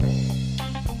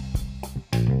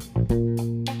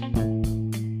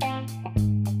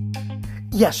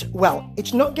Yes, well,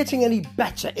 it's not getting any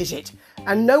better, is it?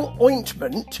 And no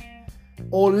ointment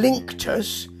or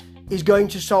linctus is going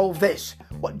to solve this.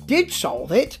 What did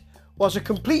solve it was a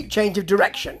complete change of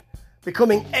direction,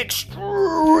 becoming extreme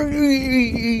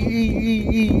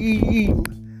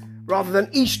rather than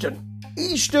Eastern.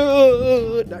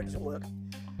 Eastern! No, it doesn't work.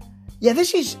 Yeah,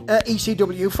 this is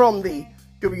ECW from the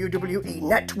WWE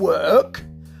Network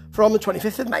from the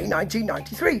 25th of May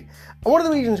 1993. And one of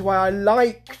the reasons why I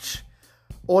like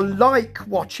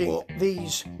watching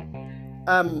these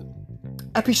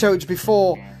episodes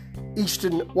before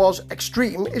Eastern was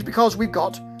extreme is because we've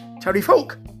got Terry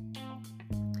Funk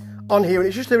on here, and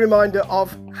it's just a reminder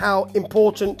of how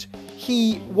important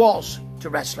he was to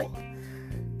wrestling.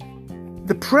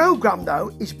 The programme, though,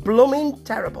 is blooming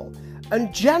terrible,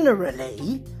 and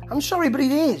generally, I'm sorry, but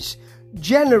it is,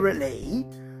 generally,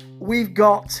 we've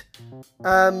got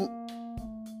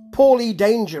Paulie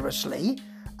Dangerously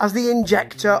as the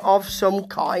injector of some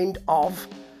kind of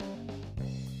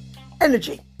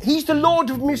energy. He's the Lord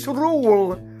of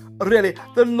Misrule, really.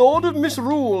 The Lord of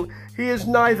Misrule. He is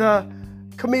neither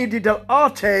commedia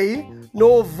dell'arte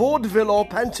nor vaudeville or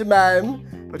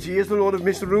pantomime, but he is the Lord of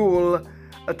Misrule.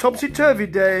 A topsy-turvy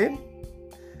day.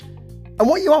 And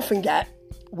what you often get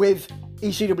with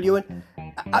ECW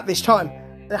at this time,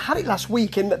 they had it last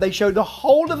week in that they showed the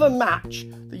whole of a match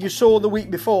that you saw the week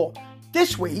before.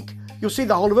 This week, you'll see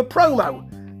the whole of a promo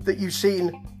that you've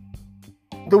seen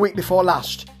the week before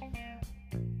last.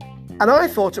 And I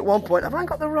thought at one point, have I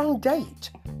got the wrong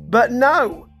date? But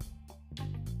no.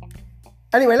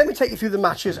 Anyway, let me take you through the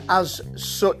matches as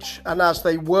such and as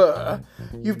they were.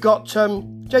 You've got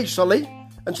Jay Sully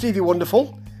and Stevie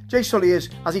Wonderful. Jay Sully is,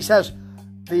 as he says,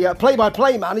 the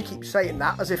play-by-play man. He keeps saying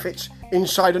that as if it's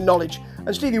insider knowledge.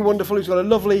 And Stevie Wonderful, who's got a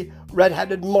lovely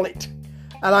red-headed mullet.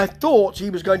 And I thought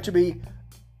he was going to be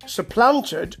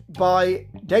supplanted by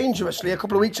Dangerously a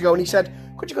couple of weeks ago, and he said,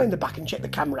 could you go in the back and check the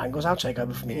camera angles? I'll take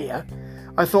over from here.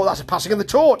 I thought that's a passing of the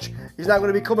torch. He's now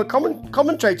going to become a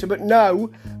commentator, but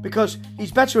no, because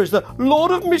he's better as the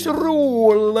Lord of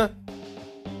Misrule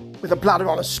with a bladder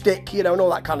on a stick, and all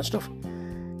that kind of stuff.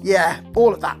 Yeah,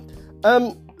 all of that.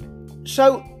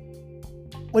 So,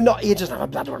 he doesn't have a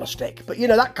bladder on a stick, but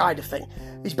that kind of thing.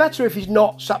 He's better if he's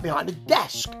not sat behind a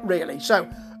desk, really. So,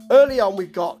 early on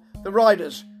we've got the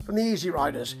Riders from the Easy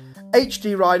Riders,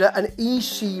 HD Rider and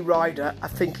EC Rider, I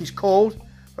think he's called,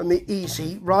 from the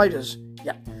Easy Riders,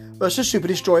 yeah, versus Super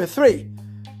Destroyer 3,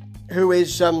 who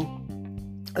is, they're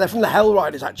from the Hell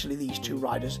Riders, actually, these two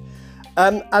riders.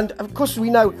 And, of course,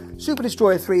 we know Super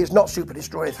Destroyer 3 is not Super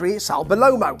Destroyer 3, it's Sal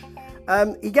Bellomo.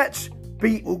 He gets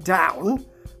beaten down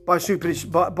by he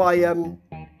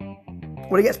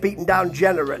gets beaten down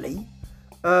generally,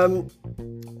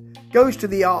 goes to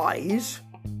the eyes,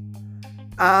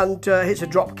 and hits a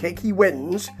drop kick. He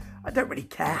wins. I don't really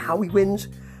care how he wins.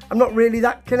 I'm not really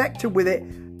that connected with it.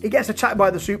 He gets attacked by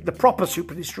the proper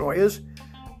Super Destroyers,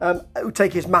 who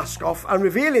take his mask off and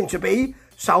reveal him to be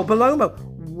Sal Bellomo.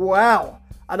 Wow.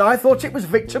 And I thought it was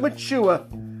Victor Mature.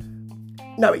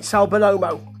 No, it's Sal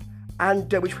Bellomo,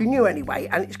 and which we knew anyway.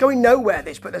 And it's going nowhere,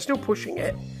 this, but they're still pushing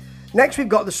it. Next, we've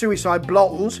got the Suicide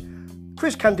Blondes,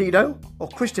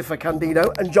 Christopher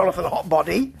Candido, and Jonathan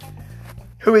Hotbody,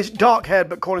 who is dark-haired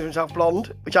but calling himself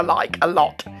blonde, which I like a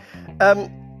lot,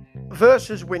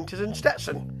 versus Winters and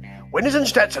Stetson. Winters and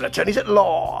Stetson, attorneys at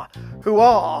law, who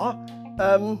are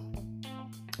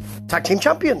tag team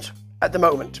champions at the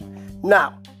moment.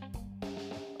 Now,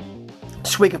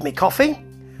 swig of me coffee.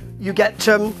 You get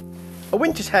a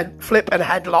Winters head flip and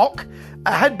headlock,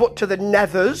 a headbutt to the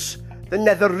nethers, the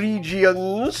nether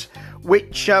regions,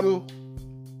 which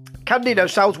Candido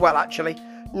sells well, actually.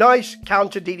 Nice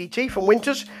counter DDT from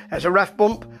Winters. There's a ref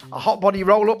bump, a hot body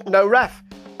roll up, no ref.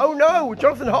 Oh no,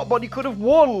 Jonathan Hotbody could have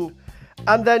won.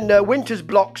 And then Winters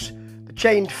blocks the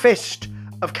chained fist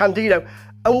of Candido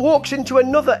and walks into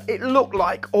another, it looked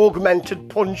like, augmented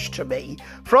punch to me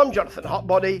from Jonathan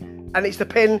Hotbody, and it's the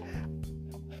pin.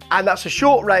 And that's a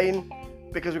short reign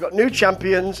because we've got new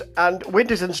champions, and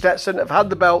Winters and Stetson have had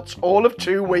the belts all of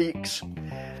 2 weeks.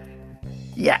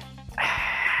 Yeah.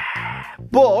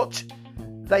 But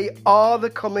they are the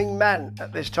coming men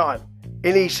at this time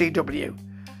in ECW.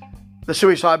 The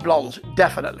Suicide Blondes,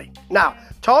 definitely. Now,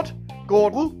 Todd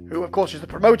Gordon, who of course is the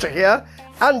promoter here,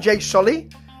 and Jay Sully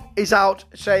is out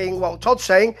saying, Todd's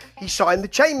saying he signed the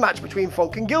chain match between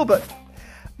Funk and Gilbert.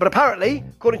 But apparently,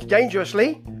 according to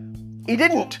Dangerously, he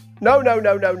didn't. No.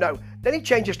 Then he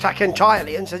changes tack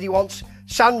entirely and says he wants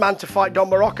Sandman to fight Don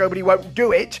Morocco, but he won't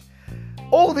do it.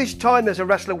 All this time there's a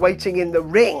wrestler waiting in the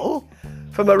ring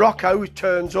for Morocco, who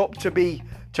turns up to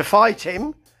fight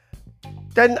him.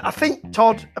 then I think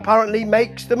Todd apparently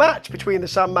makes the match between the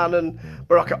Sandman and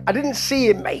Morocco. I didn't see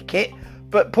him make it,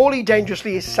 but Paulie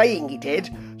Dangerously is saying he did,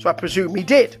 so I presume he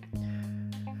did.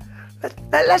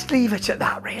 Let's leave it at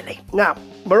that, really. Now,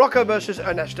 Morocco versus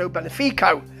Ernesto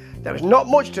Benefico. There is not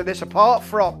much to this apart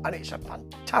from, and it's a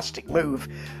fantastic move,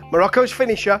 Morocco's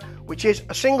finisher, which is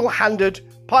a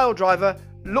single-handed pile driver,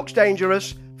 looks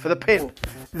dangerous for the pin.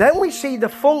 Then we see the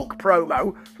Funk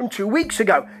promo from 2 weeks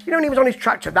ago. You know, when he was on his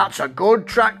tractor, that's a good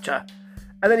tractor.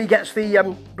 And then he gets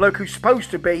the bloke who's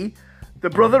supposed to be the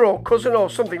brother or cousin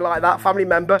or something like that, family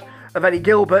member of Eddie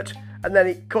Gilbert, and then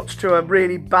it cuts to a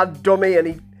really bad dummy and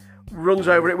he runs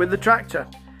over it with the tractor.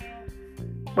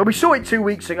 Well, we saw it 2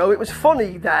 weeks ago. It was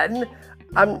funny then,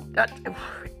 and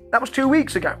that was 2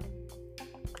 weeks ago.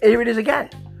 Here it is again,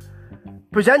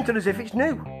 presented as if it's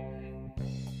new.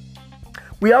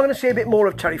 We are going to see a bit more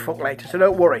of Terry Funk later, so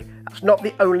don't worry. That's not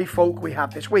the only Funk we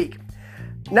have this week.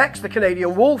 Next, the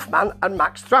Canadian Wolfman and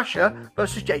Max Thrasher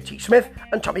versus JT Smith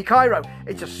and Tommy Cairo.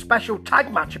 It's a special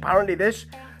tag match, apparently, this.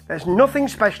 There's nothing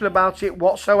special about it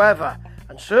whatsoever,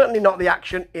 and certainly not the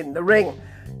action in the ring.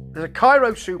 There's a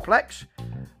Cairo suplex,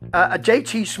 a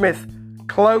JT Smith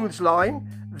clothesline,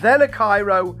 then a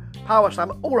Cairo power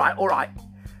slam. All right.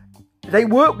 They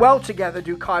work well together,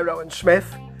 do Cairo and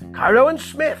Smith. Cairo and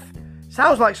Smith.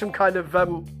 Sounds like some kind of,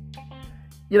 some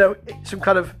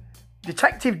kind of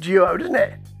detective duo, doesn't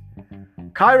it?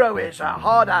 Cairo is a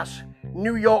hard-ass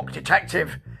New York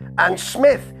detective, and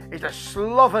Smith is a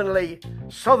slovenly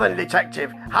Southern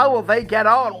detective. How will they get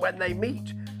on when they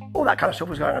meet? All that kind of stuff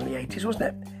was going on in the 80s, wasn't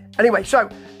it? Anyway, so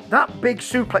that big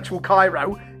suplex from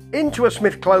Cairo into a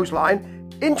Smith clothesline,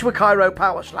 into a Cairo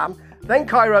power slam, then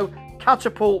Cairo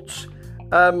catapults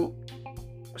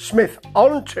Smith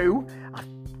onto,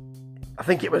 I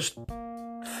think it was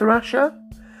Thrasher,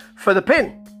 for the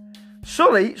pin.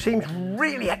 Sully seems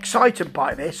really excited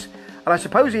by this, and I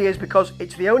suppose he is because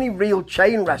it's the only real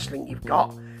chain wrestling you've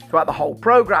got throughout the whole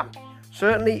programme.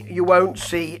 Certainly you won't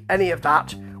see any of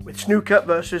that with Snooker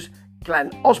versus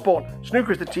Glenn Osborne.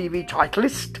 Snooker is the TV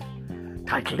titleist,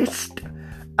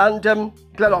 and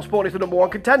Glenn Osborne is the number one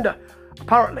contender.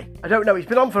 Apparently, I don't know, he's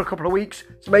been on for a couple of weeks,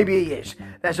 so maybe he is.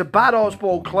 There's a bad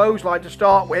Osborne clothesline to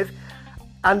start with,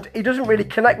 and he doesn't really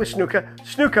connect with Snooker.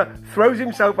 Snooker throws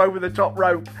himself over the top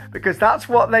rope because that's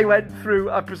what they went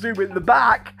through, I presume, in the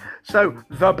back. So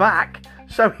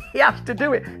he has to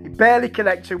do it. He barely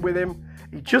connected with him.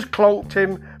 He just clonked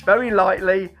him very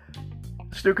lightly.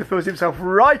 Snooker throws himself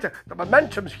right. The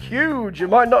momentum's huge. You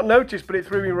might not notice, but it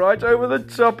threw me right over the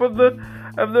top of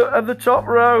the top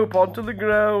rope onto the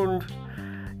ground.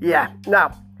 Yeah.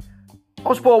 Now,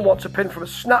 Osborne wants a pin from a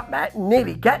snapmare,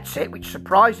 nearly gets it, which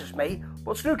surprises me.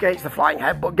 But Snooker hits the flying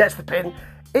head, but gets the pin.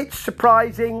 It's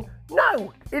surprising.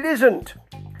 No, it isn't.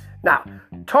 Now,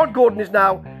 Todd Gordon is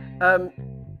now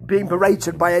being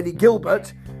berated by Eddie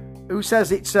Gilbert, who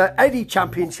says it's Eddie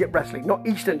Championship Wrestling, not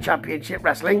Eastern Championship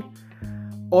Wrestling.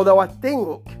 Although I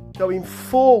think, going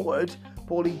forward,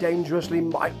 Paulie Dangerously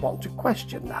might want to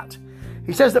question that.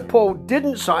 He says that Paul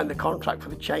didn't sign the contract for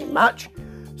the chain match.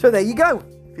 So there you go.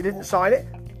 If he didn't sign it,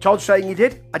 Todd's saying he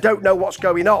did. I don't know what's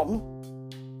going on.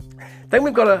 Then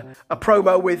we've got a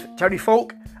promo with Terry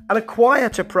Funk and a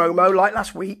quieter promo like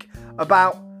last week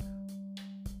about,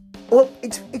 well,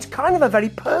 it's kind of a very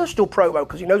personal promo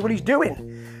because he knows what he's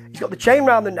doing. He's got the chain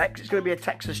round the neck. It's going to be a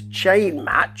Texas chain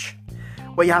match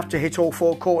where you have to hit all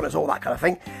four corners, all that kind of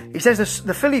thing. He says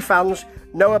the Philly fans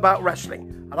know about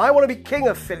wrestling, and I want to be king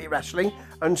of Philly wrestling,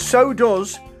 and so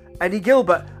does Eddie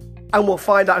Gilbert, and we'll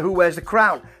find out who wears the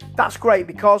crown. That's great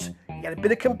because you get a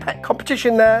bit of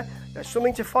competition there. There's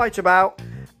something to fight about.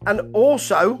 And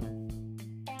also,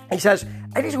 he says,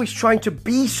 Eddie's always trying to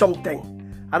be something.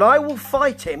 And I will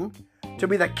fight him to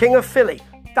be the king of Philly.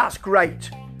 That's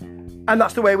great. And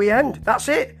that's the way we end. That's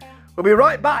it. We'll be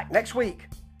right back next week.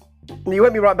 And you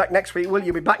won't be right back next week, will you?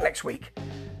 You'll be back next week.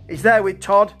 He's there with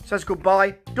Todd, says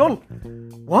goodbye, done.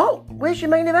 What? Where's your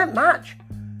main event match?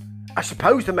 I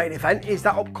suppose the main event is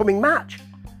that upcoming match.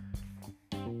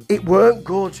 It weren't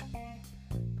good.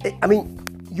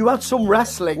 You had some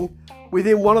wrestling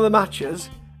within one of the matches,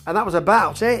 and that was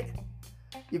about it.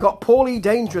 You got Paulie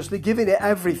Dangerously giving it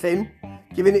everything,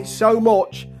 giving it so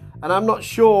much, and I'm not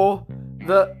sure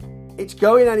that it's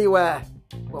going anywhere.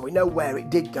 Well, we know where it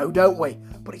did go, don't we?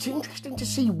 But it's interesting to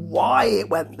see why it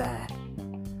went there.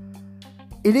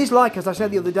 It is like, as I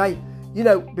said the other day,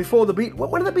 before the Beatles,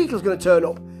 when are the Beatles going to turn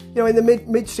up? In the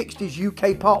mid-60s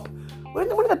UK pop, when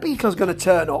are the Beatles going to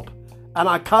turn up? And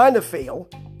I kind of feel,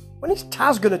 when is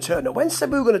Taz going to turn up? When's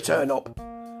Sabu going to turn up?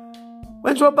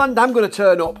 When's Rob Van Dam going to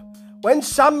turn up? When's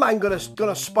Sandman going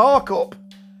to spark up?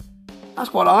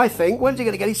 That's what I think. When's he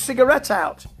going to get his cigarette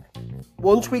out?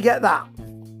 Once we get that,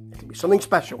 it'll be something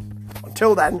special.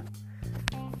 Until then,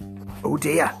 oh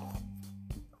dear.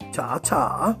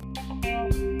 Ta-ta.